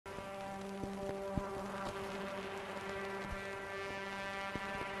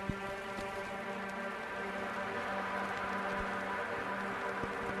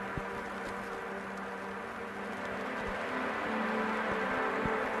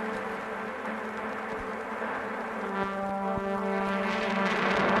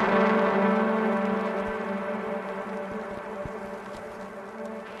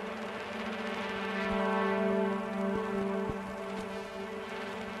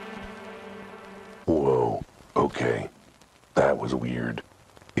Okay, that was weird.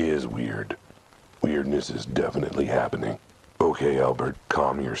 Is weird. Weirdness is definitely happening. Okay, Albert,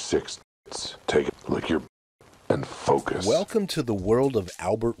 calm your sixths. Take it, lick your and focus. Welcome to the world of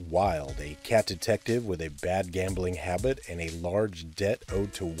Albert Wilde, a cat detective with a bad gambling habit and a large debt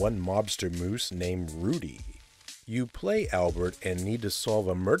owed to one mobster moose named Rudy. You play Albert and need to solve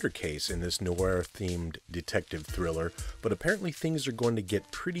a murder case in this noir-themed detective thriller, but apparently things are going to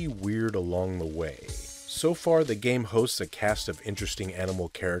get pretty weird along the way. So far, the game hosts a cast of interesting animal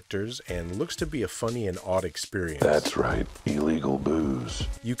characters and looks to be a funny and odd experience. That's right, illegal booze.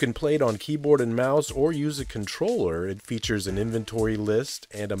 You can play it on keyboard and mouse or use a controller. It features an inventory list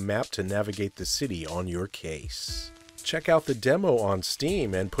and a map to navigate the city on your case. Check out the demo on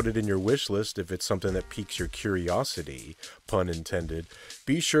Steam and put it in your wish list if it's something that piques your curiosity, pun intended.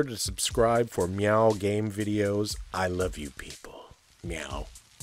 Be sure to subscribe for Meow game videos. I love you people. Meow.